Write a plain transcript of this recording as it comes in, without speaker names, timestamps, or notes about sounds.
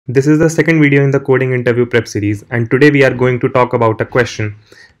This is the second video in the coding interview prep series, and today we are going to talk about a question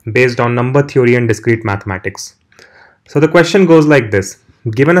based on number theory and discrete mathematics. So the question goes like this.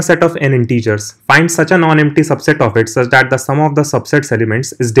 Given a set of n integers, find such a non-empty subset of it such that the sum of the subset's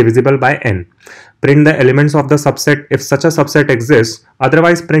elements is divisible by n. Print the elements of the subset if such a subset exists,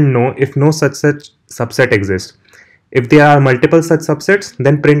 otherwise print no if no such subset exists. If there are multiple such subsets,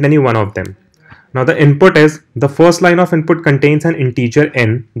 then print any one of them. Now the input is, the first line of input contains an integer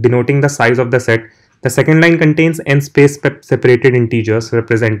n denoting the size of the set. The second line contains n space separated integers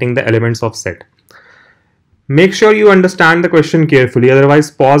representing the elements of set. Make sure you understand the question carefully,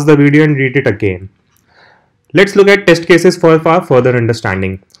 otherwise pause the video and read it again. Let's look at test cases for our further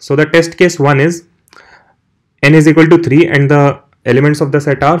understanding. So the test case 1 is n is equal to 3 and the elements of the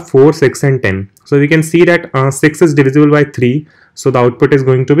set are 4, 6 and 10. So we can see that 6 is divisible by 3, so the output is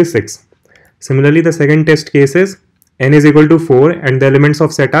going to be 6. Similarly, the second test case is n is equal to 4 and the elements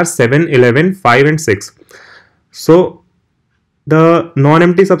of set are 7, 11, 5 and 6. So the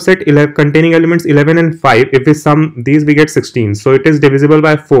non-empty subset containing elements 11 and 5, if we sum these we get 16. So it is divisible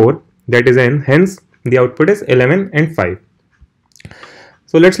by 4, that is n, hence the output is 11 and 5.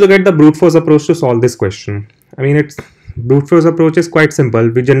 So let's look at the brute force approach to solve this question. Brute force approach is quite simple.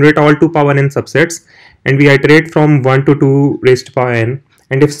 We generate all 2 power n subsets and we iterate from 1 to 2 raised to power n.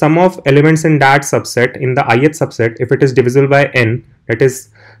 And if sum of elements in that subset, in the ith subset, if it is divisible by n, that is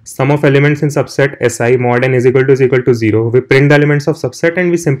sum of elements in subset Si mod n is equal to 0, we print the elements of subset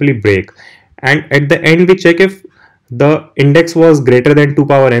and we simply break. And at the end we check if the index was greater than 2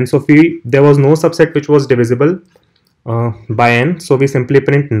 power n. So there was no subset which was divisible by n, so we simply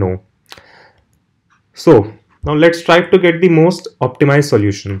print no. So now let's try to get the most optimized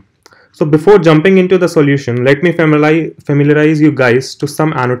solution. So before jumping into the solution, let me familiarize you guys to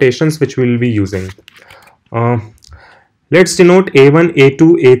some annotations which we will be using. Let's denote A1, A2,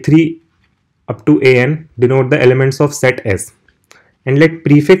 A3 up to AN denote the elements of set S. And let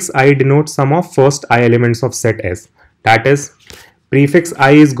prefix I denote sum of first I elements of set S. That is, prefix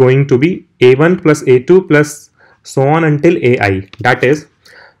I is going to be A1 plus A2 plus so on until AI. That is,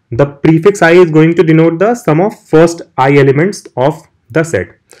 the prefix I is going to denote the sum of first I elements of the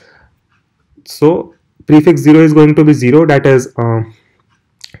set. So prefix 0 is going to be 0, that is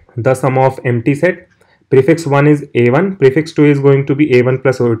the sum of empty set. Prefix 1 is A1, prefix 2 is going to be A1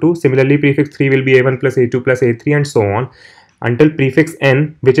 plus O2. Similarly, prefix 3 will be A1 plus A2 plus A3 and so on until prefix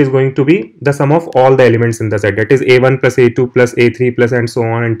n, which is going to be the sum of all the elements in the set, that is A1 plus A2 plus A3 plus and so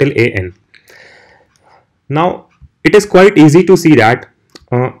on until AN. Now it is quite easy to see that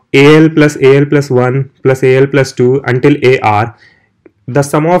AL plus 1 plus AL plus 2 until AR, the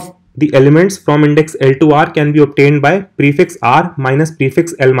sum of the elements from index L to R can be obtained by prefix R minus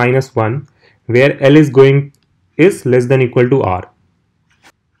prefix L minus 1, where L is less than equal to R.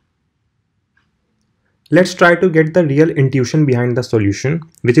 Let's try to get the real intuition behind the solution,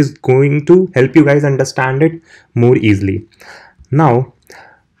 which is going to help you guys understand it more easily. Now,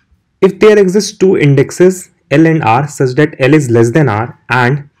 if there exist 2 indexes L and R such that L is less than R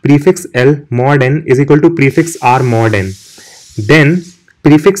and prefix L mod n is equal to prefix R mod n, then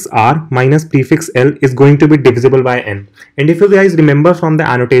prefix R minus prefix L is going to be divisible by n. And if you guys remember from the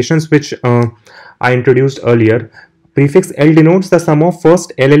annotations which I introduced earlier, prefix L denotes the sum of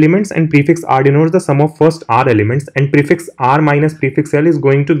first L elements and prefix R denotes the sum of first R elements, and prefix R minus prefix L is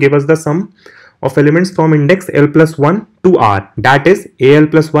going to give us the sum of elements from index L plus 1 to R, that is AL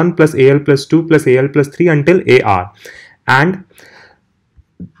plus 1 plus AL plus 2 plus AL plus 3 until AR. And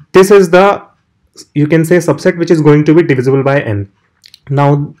this is the, you can say, subset which is going to be divisible by n.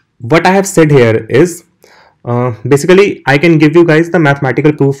 Now what I have said here is basically I can give you guys the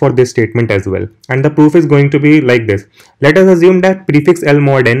mathematical proof for this statement as well, and the proof is going to be like this. Let us assume that prefix L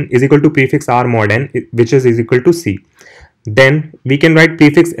mod n is equal to prefix R mod n, which is equal to C. Then we can write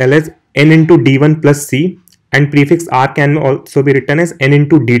prefix L as n into d1 plus C, and prefix R can also be written as n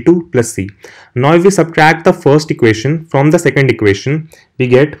into d2 plus C. Now if we subtract the first equation from the second equation, we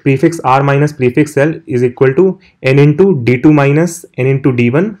get prefix R minus prefix L is equal to n into d2 minus n into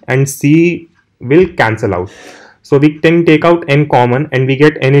d1, and C will cancel out. So we can take out n common and we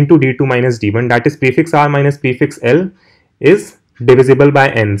get n into d2 minus d1, that is prefix R minus prefix L is divisible by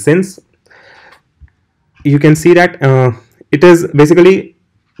n, since you can see that it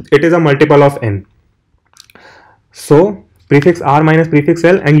is a multiple of n. So prefix R minus prefix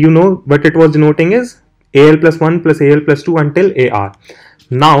L, and you know what it was denoting is AL plus 1 plus AL plus 2 until AR.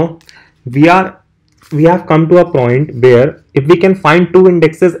 Now we have come to a point where if we can find 2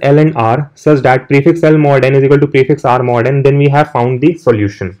 indexes L and R such that prefix L mod n is equal to prefix R mod n, then we have found the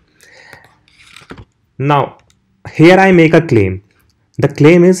solution. Now here I make a claim The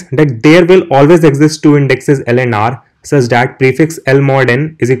claim is that there will always exist two indexes L and R such that prefix L mod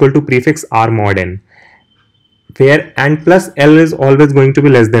n is equal to prefix R mod n, where n plus L is always going to be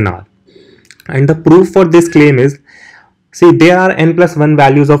less than R. And the proof for this claim is, see, there are n plus 1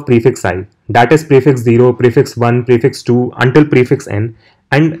 values of prefix I, that is prefix 0, prefix 1, prefix 2 until prefix n,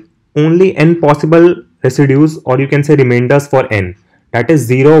 and only n possible residues, or you can say remainders for n, that is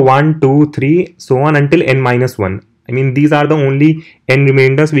 0, 1, 2, 3, so on until n minus 1. I mean, these are the only n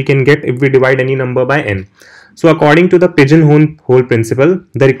remainders we can get if we divide any number by n. So according to the pigeonhole principle,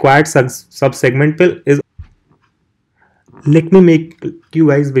 the required subsegment will is. Let me make you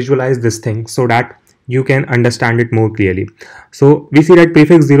guys visualize this thing so that you can understand it more clearly. So we see that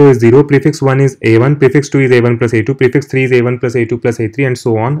prefix 0 is 0, prefix 1 is a1, prefix 2 is a1 plus a2, prefix 3 is a1 plus a2 plus a3, and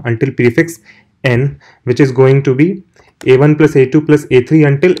so on until prefix n, which is going to be a1 plus a2 plus a3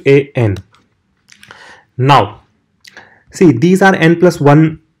 until an. Now see, these are n plus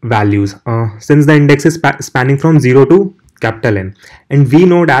 1 values since the index is spanning from 0 to capital N, and we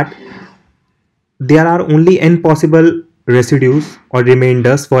know that there are only n possible residues or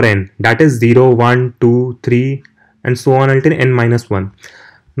remainders for n, that is 0, 1, 2, 3 and so on until n minus 1.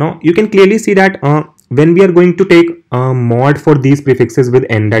 Now you can clearly see that when we are going to take mod for these prefixes with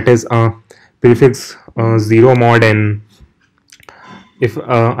n, that is prefix 0 mod n, if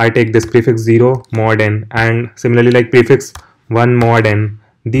I take this prefix 0 mod n, and similarly like prefix 1 mod n,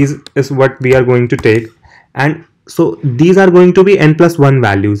 these is what we are going to take, and so these are going to be n plus 1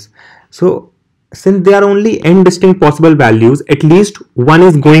 values. So since there are only n distinct possible values, at least one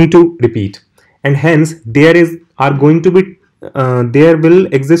is going to repeat, and hence there will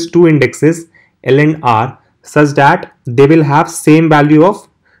exist two indexes L and R such that they will have same value of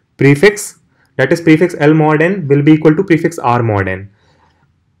prefix, that is prefix L mod n will be equal to prefix R mod n,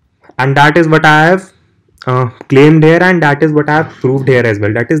 and that is what I have claimed here, and that is what I have proved here as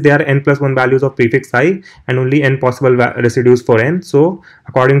well. That is, there are n plus 1 values of prefix I and only n possible residues for n. So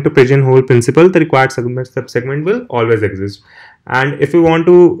according to pigeonhole principle, the required subsegment will always exist. And if you want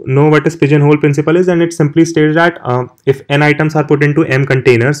to know what is pigeonhole principle is, then it simply states that if n items are put into m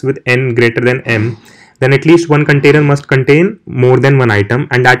containers with n greater than m, then at least one container must contain more than one item,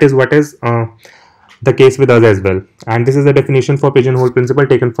 and that is what is the case with us as well. And this is the definition for pigeonhole principle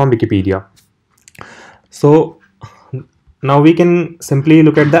taken from Wikipedia. So now we can simply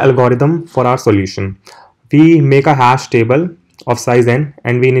look at the algorithm for our solution. We make a hash table of size n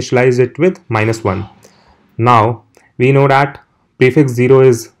and we initialize it with -1. Now we know that prefix 0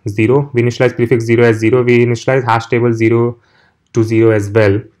 is 0. We initialize prefix 0 as 0. We initialize hash table 0 to 0 as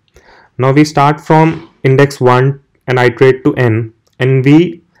well. Now we start from index 1 and iterate to n, and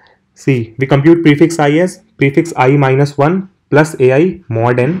we compute prefix I as prefix I minus 1 plus ai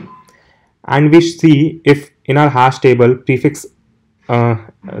mod n, and we see if in our hash table prefix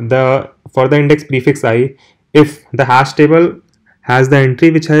for the index prefix I, if the hash table has the entry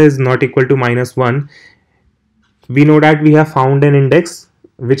which is not equal to -1, we know that we have found an index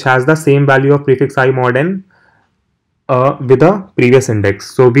which has the same value of prefix I mod n with the previous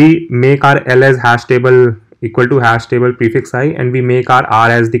index. So we make our L as hash table equal to hash table prefix I, and we make our R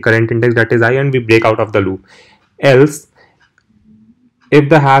as the current index, that is I, and we break out of the loop. Else, if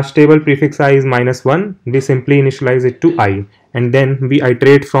the hash table prefix I is -1, we simply initialize it to I, and then we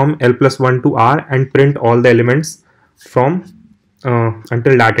iterate from L plus 1 to R and print all the elements from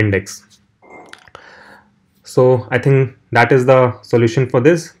until that index. So I think that is the solution for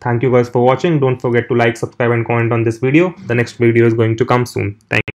this. Thank you guys for watching. Don't forget to like, subscribe and comment on this video. The next video is going to come soon. Thank you.